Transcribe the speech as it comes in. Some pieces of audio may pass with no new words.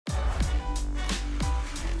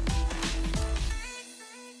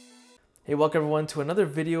Hey, welcome everyone to another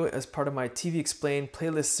video as part of my TV Explain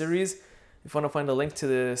playlist series. If you want to find a link to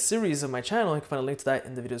the series on my channel, you can find a link to that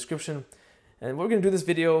in the video description. And what we're going to do this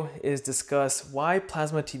video is discuss why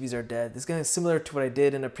plasma TVs are dead. This is kind of similar to what I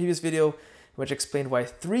did in a previous video, in which I explained why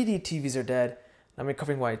 3D TVs are dead. I'm going to be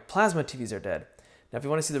covering why plasma TVs are dead. Now, if you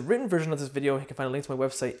want to see the written version of this video, you can find a link to my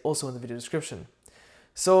website also in the video description.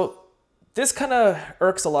 So this kind of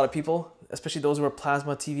irks a lot of people, especially those who are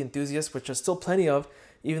plasma TV enthusiasts, which are still plenty of,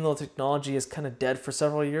 even though technology is kind of dead for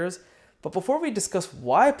several years. But before we discuss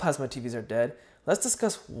why plasma TVs are dead, let's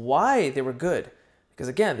discuss why they were good. Because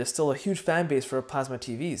again, there's still a huge fan base for plasma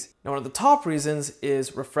TVs. Now, one of the top reasons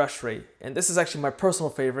is refresh rate. And this is actually my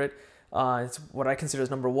personal favorite. It's what I consider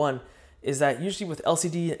as number one, is that usually with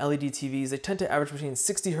LCD and LED TVs, they tend to average between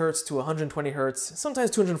 60 Hertz to 120 Hertz,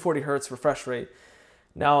 sometimes 240 Hertz refresh rate.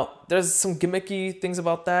 Now, there's some gimmicky things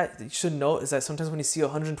about that you should note, is that sometimes when you see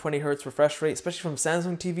 120 Hertz refresh rate, especially from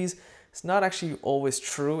Samsung TVs, it's not actually always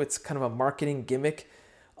true. It's kind of a marketing gimmick.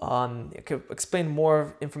 I could explain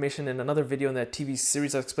more information in another video in that TV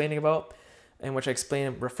series I was explaining about, in which I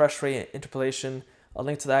explain refresh rate and interpolation. A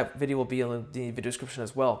link to that video will be in the video description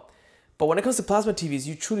as well. But when it comes to plasma TVs,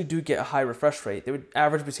 you truly do get a high refresh rate. They would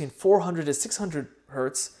average between 400 to 600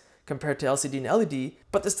 Hertz compared to LCD and LED,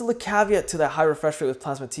 but there's still a caveat to that high refresh rate with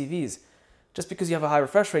plasma TVs. Just because you have a high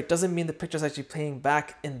refresh rate doesn't mean the picture is actually playing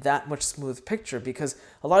back in that much smooth picture, because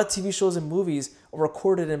a lot of TV shows and movies are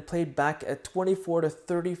recorded and played back at 24 to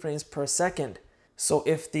 30 frames per second. So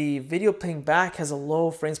if the video playing back has a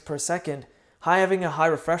low frames per second, having a high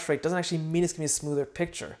refresh rate doesn't actually mean it's going to be a smoother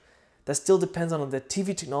picture. That still depends on the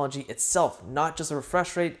TV technology itself, not just a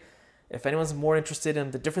refresh rate. If anyone's more interested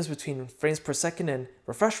in the difference between frames per second and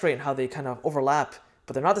refresh rate and how they kind of overlap,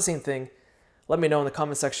 but they're not the same thing, let me know in the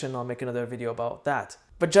comment section. I'll make another video about that.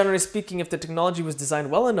 But generally speaking, if the technology was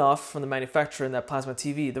designed well enough from the manufacturer in that plasma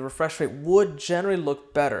TV, the refresh rate would generally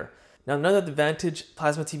look better. Now, another advantage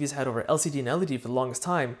plasma TVs had over LCD and LED for the longest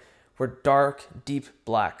time were dark, deep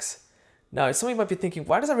blacks. Now, some of you might be thinking,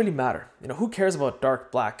 why does that really matter? Who cares about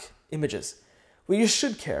dark black images? Well, you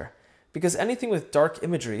should care. Because anything with dark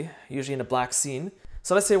imagery, usually in a black scene,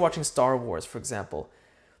 so let's say you're watching Star Wars, for example,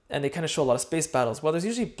 and they kind of show a lot of space battles. Well, there's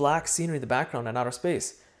usually black scenery in the background in outer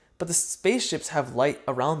space, but the spaceships have light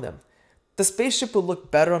around them. The spaceship will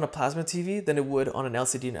look better on a plasma TV than it would on an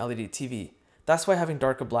LCD and LED TV. That's why having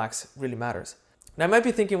darker blacks really matters. Now, I might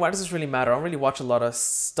be thinking, why does this really matter? I don't really watch a lot of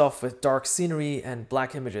stuff with dark scenery and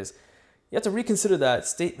black images. You have to reconsider that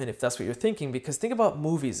statement if that's what you're thinking, because think about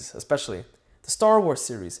movies, especially the Star Wars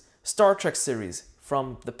series, Star Trek series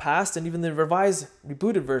from the past, and even the revised,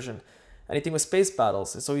 rebooted version. Anything with space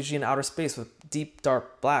battles, it's usually in outer space with deep,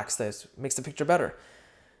 dark blacks that makes the picture better.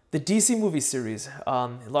 The DC movie series, a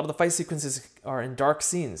lot of the fight sequences are in dark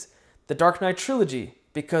scenes. The Dark Knight trilogy,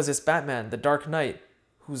 because it's Batman, the Dark Knight,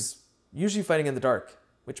 who's usually fighting in the dark,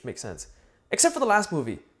 which makes sense. Except for the last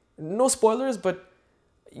movie. No spoilers, but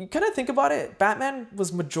you kind of think about it, Batman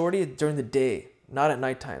was majority during the day, not at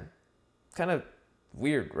nighttime. Kind of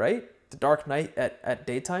weird, right? The Dark Knight at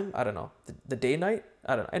daytime? I don't know. The day night?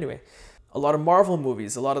 I don't know. Anyway, a lot of Marvel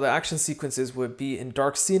movies, a lot of the action sequences would be in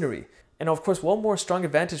dark scenery. And of course, one more strong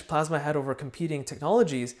advantage plasma had over competing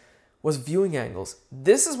technologies was viewing angles.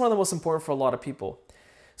 This is one of the most important for a lot of people.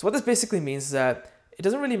 So what this basically means is that it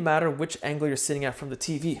doesn't really matter which angle you're sitting at from the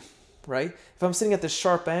TV, right? If I'm sitting at this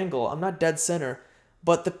sharp angle, I'm not dead center,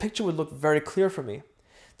 but the picture would look very clear for me.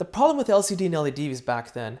 The problem with LCD and LEDs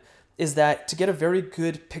back then is that to get a very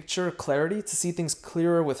good picture clarity, to see things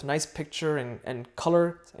clearer with nice picture and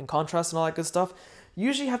color and contrast and all that good stuff, you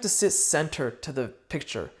usually have to sit center to the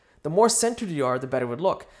picture. The more centered you are, the better it would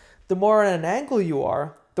look. The more at an angle you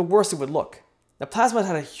are, the worse it would look. Now, plasma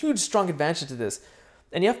had a huge strong advantage to this.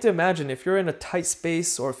 And you have to imagine, if you're in a tight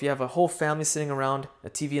space, or if you have a whole family sitting around a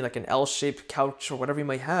TV like an L-shaped couch or whatever you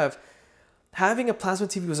might have, having a plasma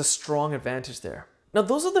TV was a strong advantage there. Now,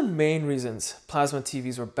 those are the main reasons plasma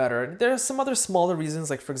TVs were better. There are some other smaller reasons,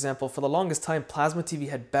 like for example, for the longest time, plasma TV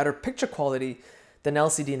had better picture quality than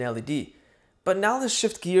LCD and LED. But now let's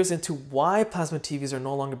shift gears into why plasma TVs are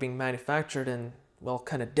no longer being manufactured and, well,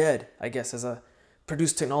 kind of dead, I guess, as a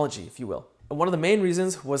produced technology, if you will. And one of the main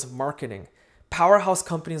reasons was marketing. Powerhouse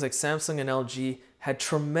companies like Samsung and LG had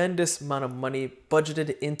tremendous amount of money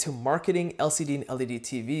budgeted into marketing LCD and LED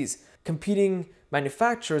TVs. Competing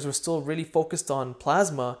manufacturers were still really focused on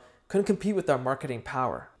plasma, couldn't compete with our marketing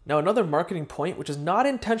power. Now, another marketing point, which is not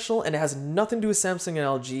intentional and it has nothing to do with Samsung and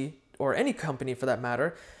LG, or any company for that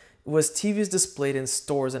matter, was TVs displayed in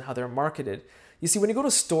stores and how they're marketed. You see, when you go to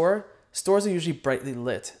a store, stores are usually brightly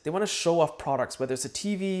lit. They want to show off products, whether it's a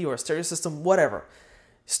TV or a stereo system, whatever.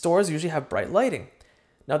 Stores usually have bright lighting.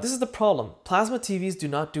 Now this is the problem. Plasma TVs do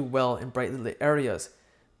not do well in brightly lit areas.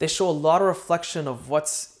 They show a lot of reflection of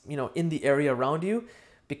what's in the area around you.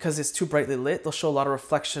 Because it's too brightly lit, they'll show a lot of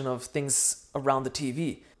reflection of things around the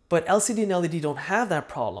TV. But LCD and LED don't have that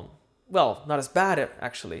problem. Well, not as bad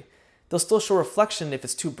actually. They'll still show reflection if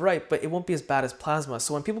it's too bright, but it won't be as bad as plasma.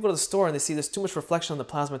 So when people go to the store and they see there's too much reflection on the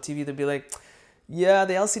plasma TV, they'll be like, yeah,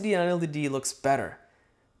 the LCD and LED looks better.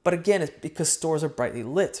 But again, it's because stores are brightly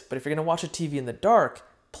lit. But if you're gonna watch a TV in the dark,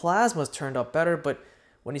 plasma's turned out better, but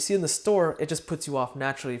when you see it in the store, it just puts you off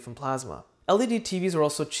naturally from plasma. LED TVs are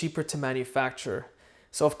also cheaper to manufacture.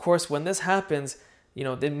 So of course, when this happens,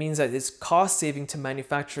 that means that it's cost saving to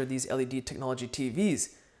manufacture these LED technology TVs.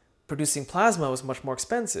 Producing plasma was much more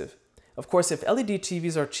expensive. Of course, if LED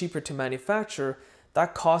TVs are cheaper to manufacture,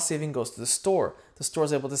 that cost saving goes to the store. The store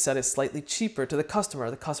is able to sell it slightly cheaper to the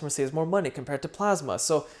customer. The customer saves more money compared to plasma.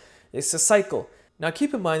 So it's a cycle. Now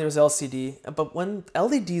keep in mind there's LCD, but when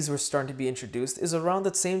LEDs were starting to be introduced is around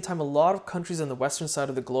the same time a lot of countries on the western side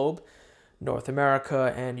of the globe, North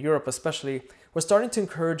America and Europe especially, were starting to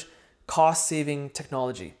encourage cost-saving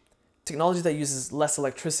technology that uses less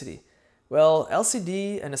electricity. Well,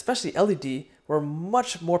 LCD and especially LED were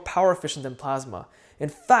much more power efficient than plasma. In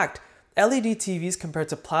fact, LED TVs compared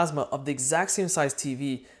to plasma of the exact same size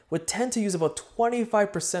TV would tend to use about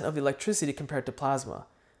 25% of the electricity compared to plasma.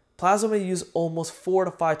 Plasma may use almost 4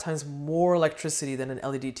 to 5 times more electricity than an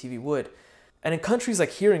LED TV would. And in countries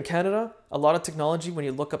like here in Canada, a lot of technology, when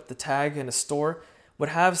you look up the tag in a store, would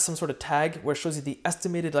have some sort of tag where it shows you the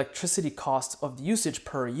estimated electricity cost of the usage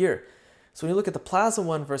per year. So when you look at the plasma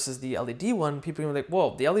one versus the LED one, people are going to be like,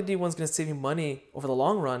 whoa, the LED one's going to save you money over the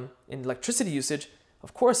long run in electricity usage.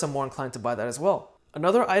 Of course, I'm more inclined to buy that as well.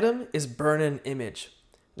 Another item is burn-in image.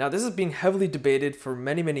 Now this is being heavily debated for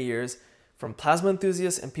many, many years from plasma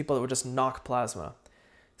enthusiasts and people that would just knock plasma.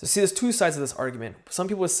 So see, there's two sides of this argument. Some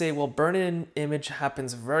people would say, well, burn-in image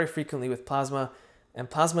happens very frequently with plasma, and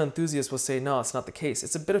plasma enthusiasts will say, no, it's not the case.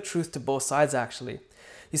 It's a bit of truth to both sides, actually.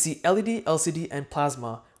 You see, LED, LCD, and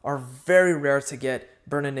plasma are very rare to get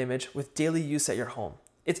burn-in image with daily use at your home.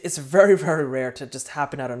 It's very, very rare to just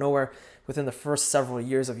happen out of nowhere within the first several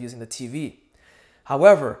years of using the TV.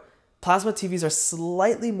 However, plasma TVs are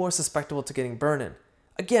slightly more susceptible to getting burn-in.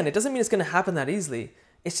 Again, it doesn't mean it's going to happen that easily.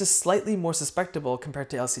 It's just slightly more susceptible compared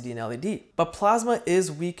to LCD and LED. But plasma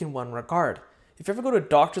is weak in one regard. If you ever go to a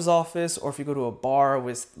doctor's office or if you go to a bar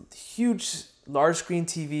with huge, large screen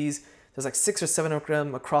TVs, there's like 6 or 7 of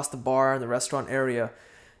them across the bar in the restaurant area.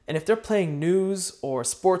 And if they're playing news or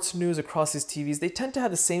sports news across these TVs, they tend to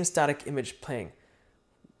have the same static image playing,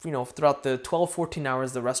 throughout the 12, 14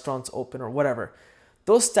 hours the restaurant's open or whatever.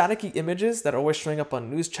 Those staticky images that are always showing up on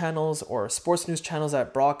news channels or sports news channels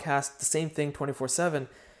that broadcast the same thing 24/7,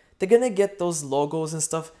 they're gonna get those logos and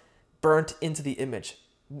stuff burnt into the image.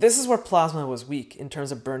 This is where plasma was weak in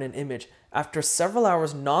terms of burn-in image after several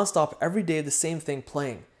hours nonstop every day the same thing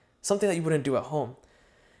playing, something that you wouldn't do at home.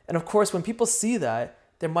 And of course, when people see that,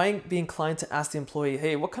 they might be inclined to ask the employee,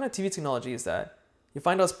 hey, what kind of TV technology is that? You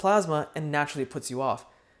find out it's plasma and naturally it puts you off.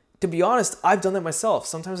 To be honest, I've done that myself.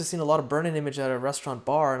 Sometimes I've seen a lot of burn-in image at a restaurant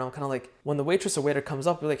bar and I'm kind of like, when the waitress or waiter comes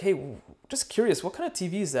up, they're like, hey, just curious, what kind of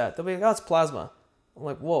TV is that? They'll be like, oh, it's plasma. I'm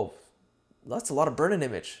like, whoa, that's a lot of burn-in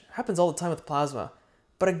image. It happens all the time with plasma.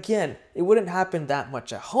 But again, it wouldn't happen that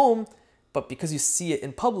much at home, but because you see it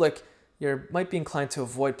in public, you might be inclined to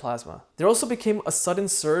avoid plasma. There also became a sudden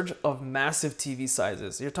surge of massive TV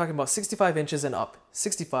sizes. You're talking about 65 inches and up,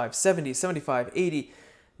 65, 70, 75, 80,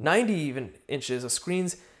 90 even inches of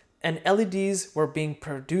screens, and LEDs were being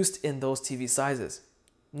produced in those TV sizes,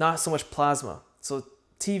 not so much plasma. So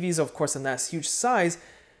TVs, of course, in that huge size,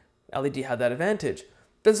 LED had that advantage.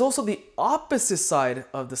 But there's also the opposite side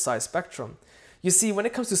of the size spectrum. You see, when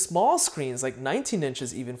it comes to small screens, like 19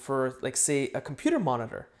 inches even for, like, say, a computer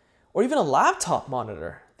monitor, or even a laptop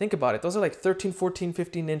monitor, think about it, those are like 13, 14,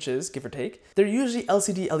 15 inches, give or take. They're usually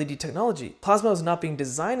LCD, LED technology. Plasma is not being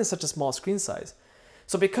designed in such a small screen size.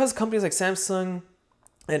 So because companies like Samsung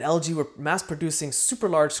and LG were mass producing super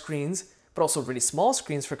large screens, but also really small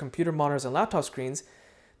screens for computer monitors and laptop screens,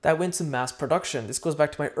 that went to mass production. This goes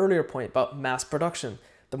back to my earlier point about mass production.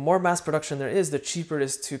 The more mass production there is, the cheaper it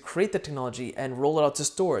is to create the technology and roll it out to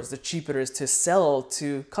stores. The cheaper it is to sell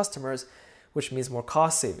to customers, which means more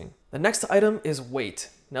cost saving. The next item is weight.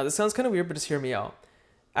 Now this sounds kind of weird, but just hear me out.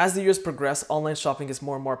 As the years progress, online shopping is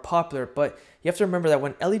more and more popular, but you have to remember that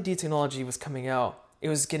when LED technology was coming out, it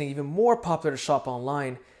was getting even more popular to shop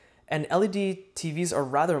online, and LED TVs are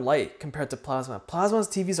rather light compared to plasma. Plasma's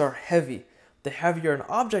TVs are heavy. The heavier an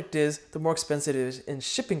object is, the more expensive it is in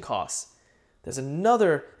shipping costs. There's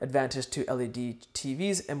another advantage to LED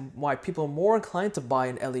TVs and why people are more inclined to buy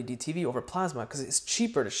an LED TV over plasma, because it's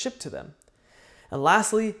cheaper to ship to them. And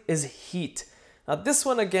lastly is heat. Now this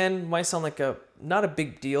one again might sound like not a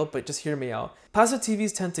big deal, but just hear me out. Plasma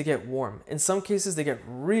TVs tend to get warm. In some cases they get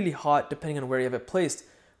really hot depending on where you have it placed.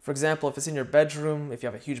 For example, if it's in your bedroom, if you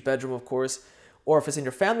have a huge bedroom of course, or if it's in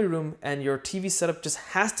your family room and your TV setup just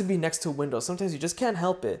has to be next to a window. Sometimes you just can't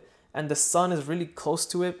help it and the sun is really close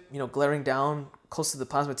to it, you know, glaring down close to the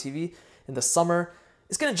plasma TV in the summer,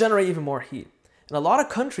 it's going to generate even more heat. And a lot of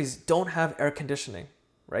countries don't have air conditioning,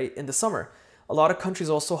 right, in the summer. A lot of countries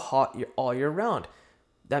are also hot all year round.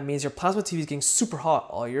 That means your plasma TV is getting super hot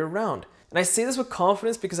all year round. And I say this with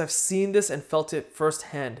confidence because I've seen this and felt it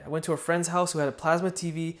firsthand. I went to a friend's house who had a plasma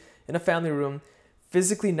TV in a family room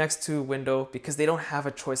physically next to a window because they don't have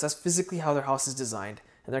a choice. That's physically how their house is designed,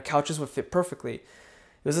 and their couches would fit perfectly.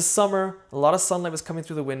 It was a summer, a lot of sunlight was coming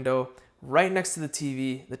through the window, right next to the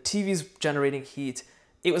TV. The TV's generating heat.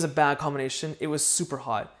 It was a bad combination. It was super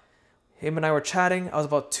hot. Him and I were chatting. I was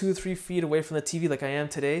about 2 or 3 feet away from the TV like I am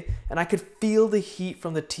today, and I could feel the heat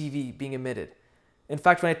from the TV being emitted. In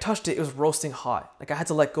fact, when I touched it, it was roasting hot. Like I had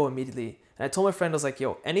to let go immediately. And I told my friend, I was like,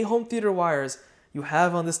 yo, any home theater wires you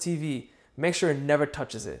have on this TV, make sure it never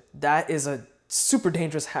touches it. That is a super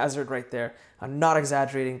dangerous hazard right there. I'm not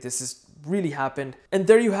exaggerating. This has really happened. And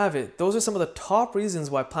there you have it. Those are some of the top reasons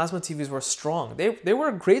why plasma TVs were strong. They were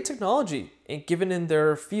a great technology given in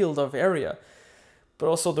their field of area. But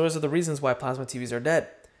also those are the reasons why plasma TVs are dead.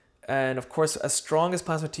 And of course, as strong as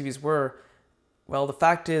plasma TVs were, well, the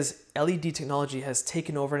fact is LED technology has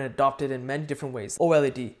taken over and adopted in many different ways.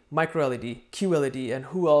 OLED, micro LED, QLED, and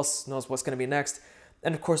who else knows what's going to be next.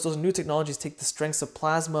 And of course, those new technologies take the strengths of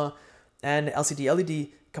plasma and LCD LED,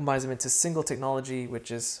 combines them into single technology,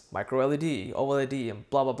 which is micro LED, OLED, and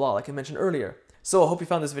blah, blah, blah, like I mentioned earlier. So I hope you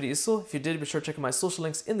found this video useful. If you did, be sure to check out my social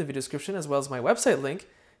links in the video description, as well as my website link.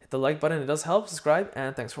 Hit the like button, it does help, subscribe,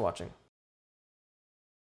 and thanks for watching.